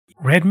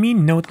Redmi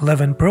Note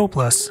 11 Pro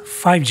Plus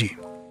 5G.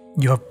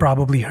 You have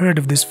probably heard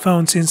of this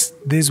phone since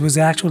this was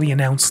actually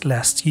announced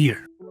last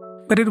year.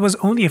 But it was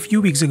only a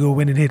few weeks ago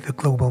when it hit the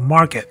global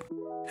market,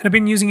 and I've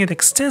been using it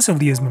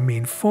extensively as my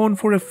main phone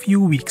for a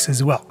few weeks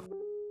as well.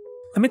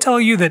 Let me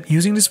tell you that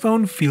using this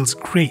phone feels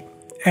great.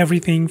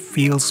 Everything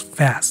feels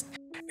fast.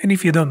 And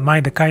if you don't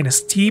mind the kind of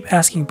steep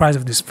asking price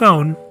of this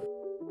phone,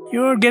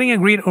 you're getting a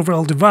great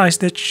overall device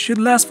that should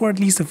last for at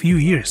least a few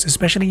years,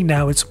 especially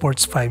now it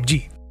supports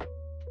 5G.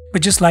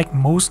 But just like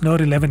most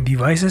Note 11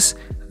 devices,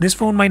 this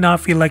phone might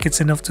not feel like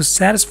it's enough to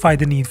satisfy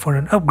the need for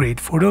an upgrade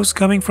for those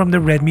coming from the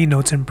Redmi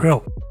Note 10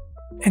 Pro.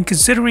 And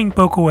considering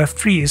Poco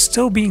F3 is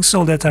still being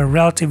sold at a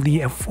relatively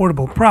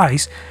affordable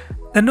price,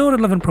 the Note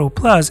 11 Pro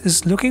Plus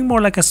is looking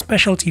more like a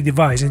specialty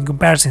device in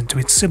comparison to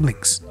its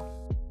siblings.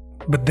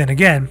 But then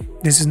again,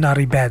 this is not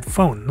a bad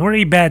phone nor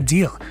a bad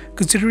deal,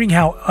 considering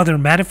how other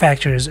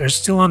manufacturers are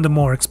still on the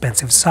more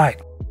expensive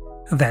side.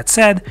 That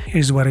said,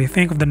 here's what I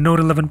think of the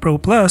Note 11 Pro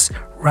Plus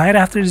right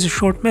after this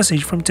short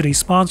message from today's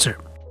sponsor.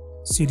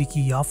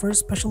 CityKey Offer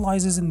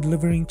specializes in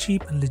delivering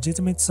cheap and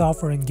legitimate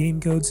software and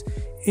game codes.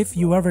 If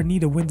you ever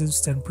need a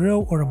Windows 10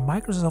 Pro or a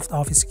Microsoft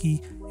Office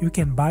key, you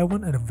can buy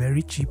one at a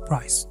very cheap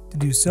price. To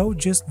do so,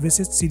 just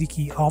visit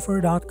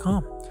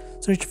citykeyoffer.com.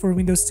 Search for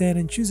Windows 10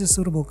 and choose a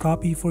suitable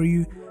copy for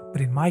you,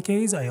 but in my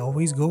case, I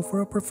always go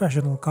for a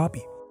professional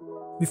copy.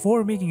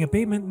 Before making a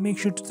payment, make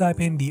sure to type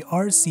in the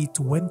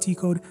RC20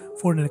 code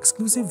for an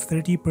exclusive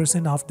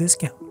 30% off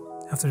discount.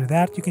 After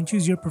that, you can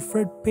choose your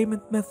preferred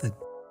payment method.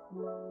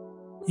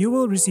 You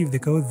will receive the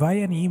code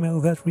via an email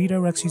that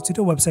redirects you to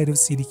the website of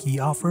CityKey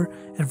Offer,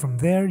 and from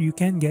there you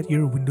can get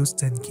your Windows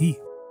 10 key.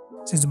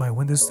 Since my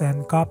Windows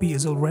 10 copy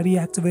is already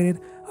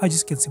activated, I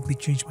just can simply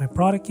change my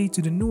product key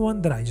to the new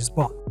one that I just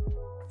bought.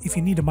 If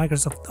you need a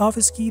Microsoft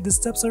Office key, the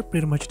steps are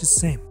pretty much the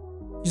same.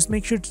 Just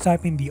make sure to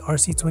type in the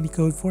RC20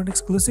 code for an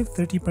exclusive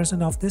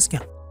 30% off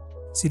discount.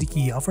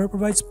 CityKey Offer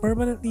provides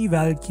permanently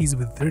valid keys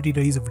with 30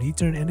 days of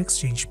return and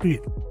exchange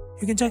period.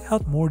 You can check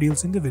out more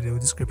deals in the video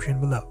description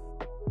below.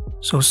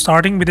 So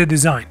starting with the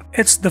design,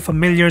 it's the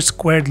familiar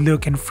squared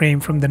look and frame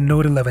from the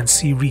Note 11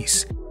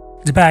 series.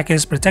 The back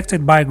is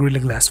protected by Gorilla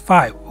Glass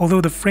 5.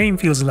 Although the frame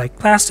feels like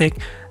plastic,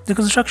 the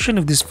construction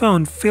of this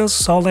phone feels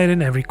solid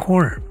in every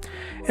corner.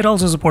 It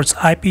also supports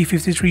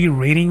IP53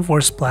 rating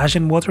for splash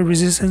and water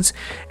resistance,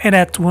 and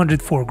at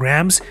 204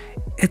 grams,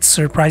 it's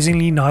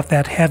surprisingly not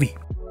that heavy.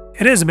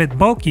 It is a bit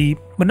bulky,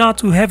 but not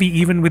too heavy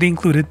even with the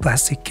included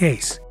plastic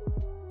case.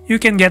 You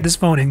can get this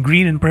phone in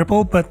green and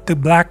purple, but the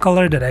black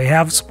color that I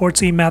have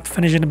sports a matte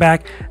finish in the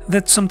back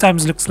that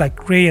sometimes looks like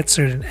gray at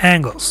certain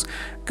angles.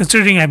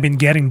 Considering I've been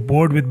getting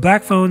bored with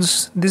black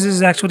phones, this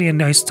is actually a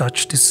nice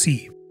touch to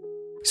see.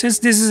 Since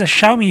this is a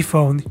Xiaomi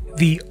phone,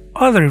 the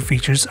other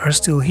features are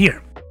still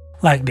here,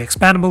 like the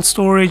expandable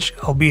storage,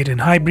 albeit in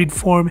hybrid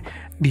form,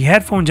 the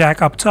headphone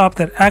jack up top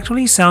that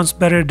actually sounds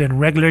better than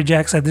regular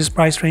jacks at this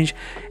price range,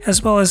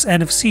 as well as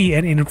NFC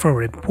and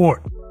infrared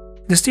port.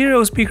 The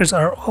stereo speakers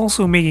are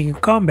also making a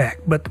comeback,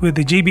 but with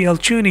the JBL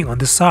tuning on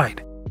the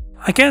side.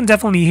 I can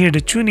definitely hear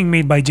the tuning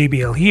made by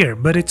JBL here,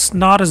 but it's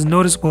not as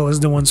noticeable as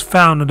the ones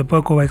found on the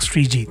Poco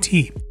X3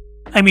 GT.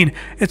 I mean,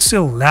 it's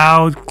still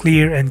loud,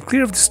 clear, and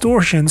clear of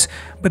distortions,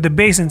 but the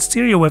bass and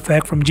stereo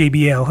effect from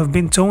JBL have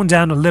been toned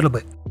down a little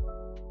bit.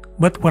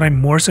 But what I'm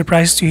more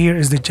surprised to hear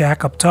is the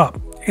jack up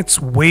top.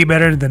 It's way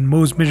better than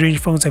most mid-range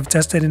phones I've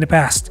tested in the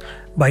past.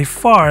 By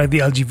far, the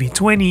LG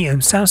V20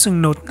 and Samsung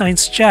Note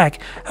 9's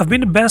jack have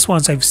been the best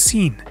ones I've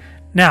seen.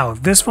 Now,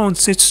 this phone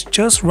sits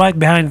just right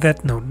behind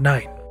that Note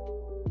 9.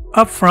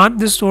 Up front,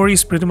 the story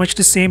is pretty much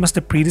the same as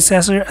the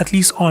predecessor, at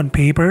least on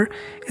paper.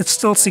 It's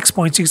still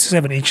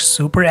 6.67-inch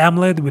Super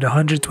AMOLED with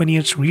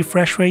 120Hz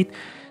refresh rate,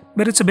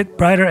 but it's a bit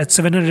brighter at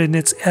 700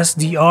 nits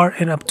SDR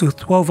and up to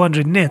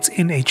 1200 nits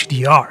in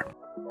HDR.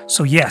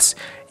 So yes,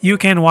 you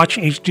can watch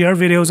HDR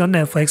videos on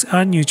Netflix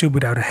and YouTube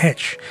without a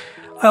hitch.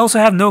 I also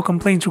have no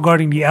complaints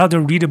regarding the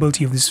outdoor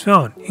readability of this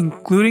phone,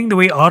 including the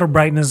way auto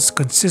brightness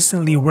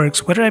consistently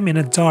works whether I'm in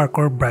a dark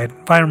or bright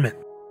environment.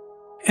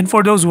 And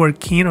for those who are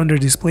keen on their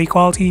display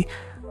quality,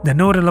 the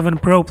Note 11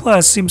 Pro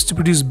Plus seems to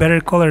produce better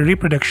color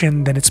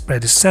reproduction than its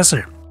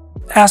predecessor.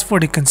 As for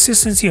the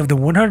consistency of the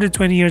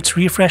 120Hz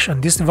refresh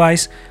on this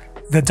device,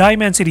 the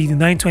Dimensity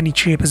 920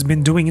 chip has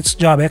been doing its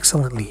job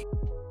excellently.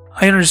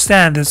 I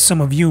understand that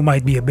some of you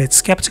might be a bit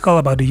skeptical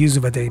about the use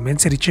of a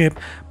Dimensity chip,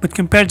 but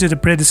compared to the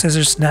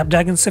predecessor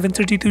Snapdragon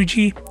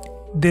 732G,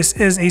 this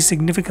is a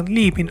significant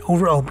leap in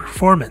overall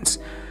performance.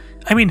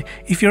 I mean,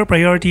 if your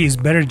priority is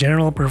better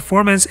general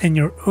performance and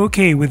you're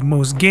okay with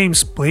most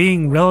games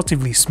playing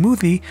relatively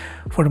smoothly,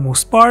 for the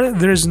most part,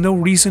 there is no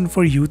reason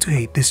for you to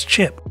hate this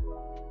chip.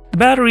 The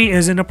battery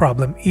isn't a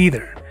problem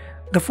either.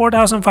 The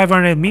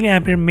 4500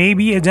 mAh may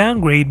be a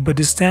downgrade, but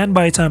the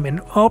standby time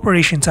and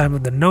operation time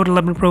of the Note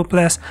 11 Pro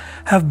Plus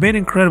have been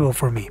incredible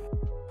for me.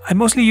 I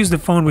mostly use the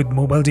phone with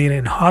mobile data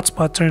and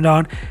hotspot turned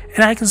on,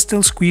 and I can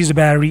still squeeze the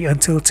battery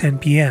until 10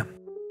 PM.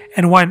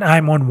 And when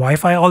I'm on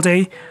Wi-Fi all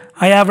day,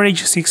 I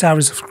average 6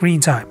 hours of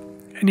screen time.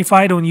 And if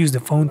I don't use the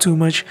phone too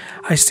much,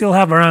 I still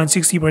have around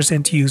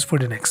 60% to use for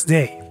the next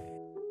day.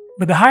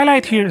 But the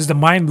highlight here is the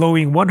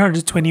mind-blowing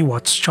 120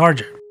 watts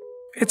charger.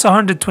 It's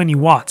 120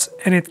 watts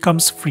and it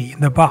comes free in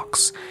the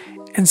box.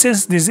 And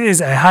since this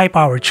is a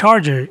high-power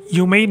charger,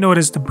 you may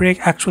notice the brick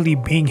actually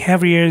being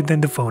heavier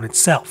than the phone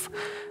itself.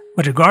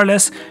 But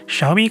regardless,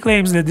 Xiaomi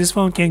claims that this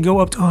phone can go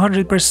up to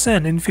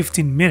 100% in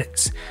 15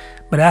 minutes.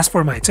 But as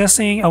for my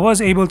testing, I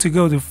was able to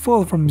go to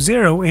full from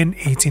 0 in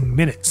 18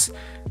 minutes.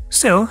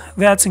 Still,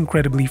 that's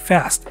incredibly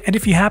fast, and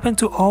if you happen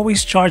to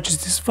always charge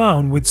this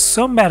phone with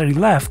some battery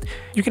left,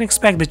 you can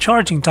expect the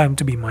charging time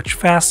to be much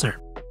faster.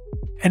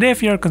 And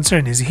if your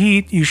concern is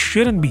heat, you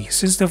shouldn't be,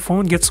 since the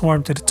phone gets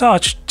warm to the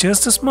touch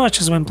just as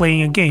much as when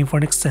playing a game for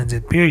an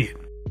extended period.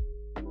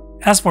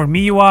 As for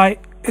MIUI,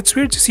 it's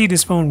weird to see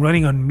this phone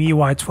running on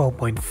MIUI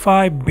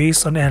 12.5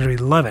 based on Android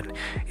 11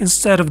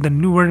 instead of the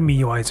newer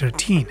MIUI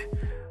 13.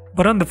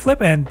 But on the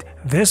flip end,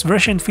 this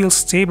version feels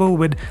stable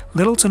with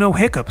little to no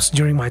hiccups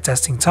during my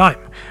testing time.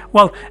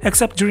 Well,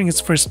 except during its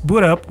first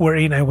boot up,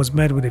 wherein I was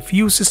met with a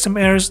few system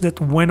errors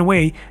that went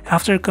away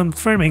after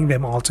confirming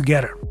them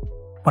altogether.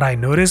 What I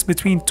noticed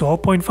between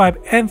 12.5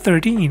 and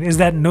 13 is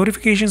that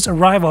notifications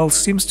arrival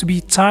seems to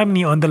be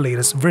timely on the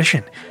latest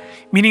version,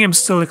 meaning I'm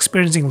still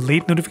experiencing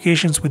late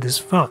notifications with this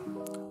phone.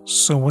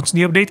 So once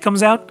the update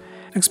comes out,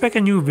 expect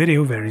a new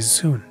video very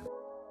soon.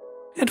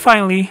 And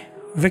finally,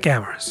 the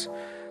cameras.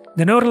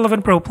 The Note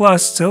 11 Pro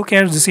Plus still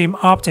carries the same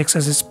optics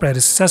as its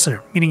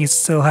predecessor, meaning it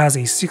still has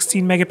a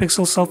 16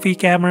 megapixel selfie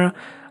camera,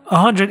 a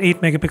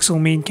 108 megapixel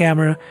main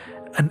camera,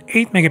 an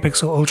 8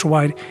 megapixel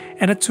ultrawide,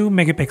 and a 2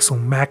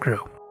 megapixel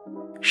macro.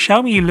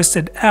 Xiaomi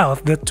listed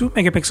out the 2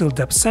 megapixel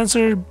depth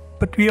sensor,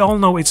 but we all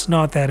know it's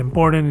not that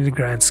important in the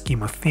grand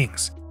scheme of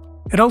things.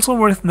 It's also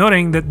worth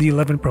noting that the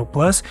 11 Pro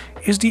Plus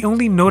is the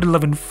only Note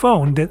 11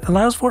 phone that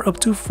allows for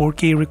up to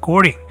 4K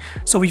recording,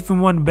 so if you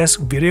want best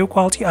video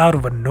quality out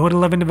of a Note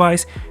 11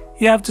 device,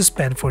 you have to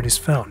spend for this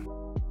phone.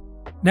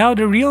 Now,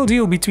 the real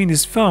deal between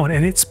this phone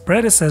and its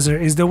predecessor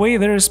is the way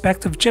their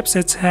respective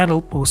chipsets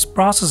handle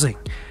post-processing.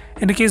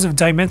 In the case of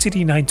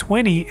Dimensity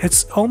 920,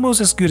 it's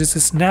almost as good as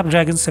the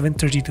Snapdragon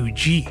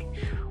 732G.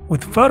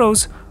 With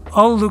photos,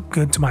 all look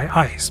good to my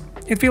eyes.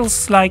 It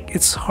feels like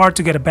it's hard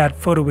to get a bad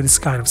photo with this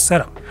kind of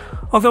setup.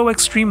 Although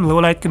extreme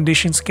low-light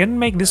conditions can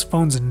make this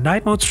phone's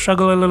night mode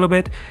struggle a little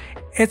bit,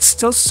 it's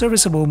still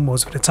serviceable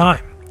most of the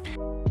time.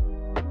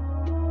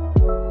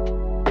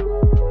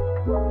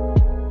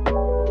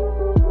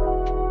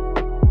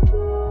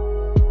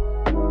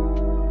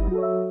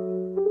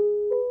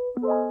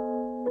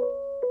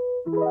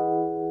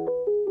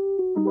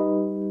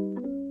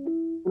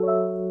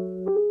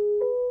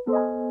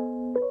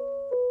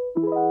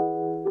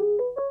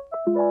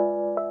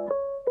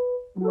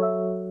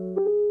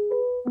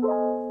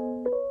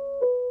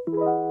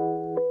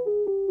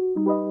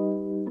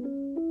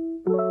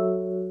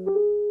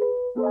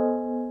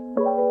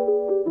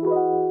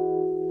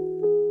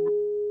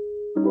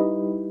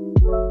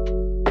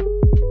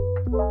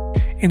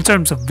 In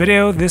terms of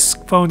video, this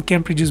phone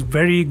can produce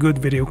very good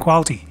video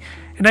quality,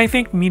 and I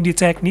think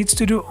MediaTek needs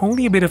to do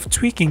only a bit of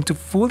tweaking to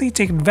fully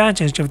take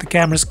advantage of the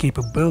camera's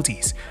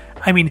capabilities.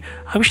 I mean,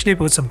 I wish they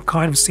put some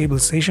kind of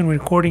stabilization when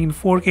recording in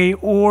 4K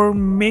or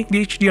make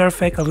the HDR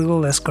effect a little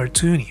less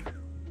cartoony.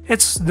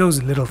 It's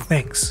those little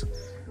things.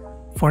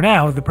 For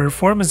now, the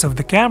performance of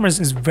the cameras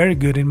is very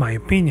good in my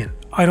opinion.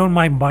 I don't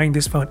mind buying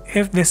this phone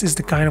if this is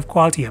the kind of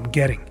quality I'm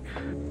getting.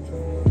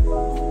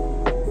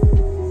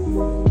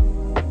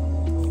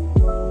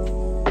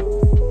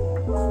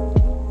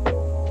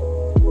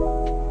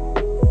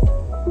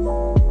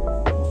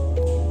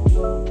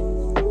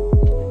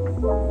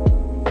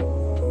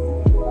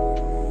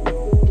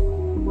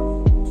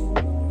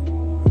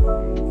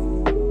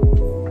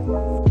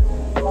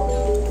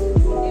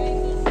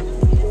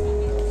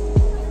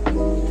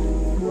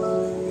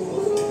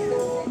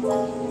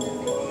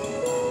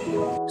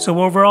 So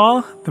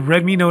overall, the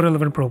Redmi Note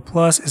 11 Pro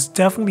Plus is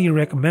definitely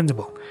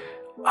recommendable.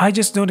 I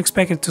just don't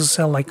expect it to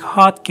sell like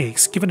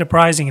hotcakes given the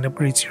pricing and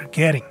upgrades you're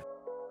getting.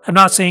 I'm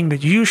not saying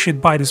that you should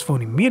buy this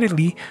phone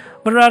immediately,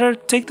 but rather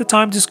take the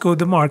time to scope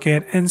the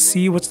market and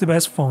see what's the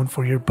best phone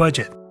for your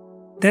budget.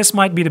 This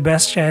might be the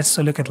best chance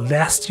to look at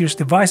last year's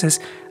devices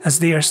as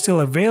they are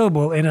still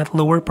available and at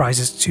lower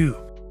prices too.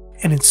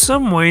 And in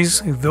some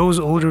ways, those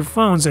older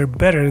phones are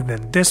better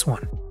than this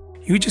one.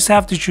 You just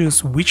have to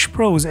choose which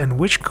pros and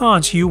which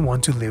cons you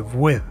want to live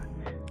with.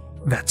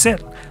 That's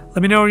it.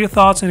 Let me know your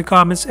thoughts in the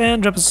comments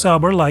and drop a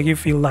sub or like if you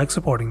feel like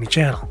supporting the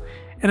channel.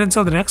 And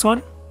until the next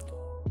one,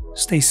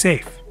 stay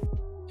safe.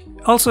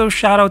 Also,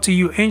 shout out to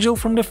you Angel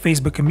from the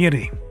Facebook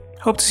community.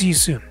 Hope to see you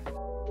soon.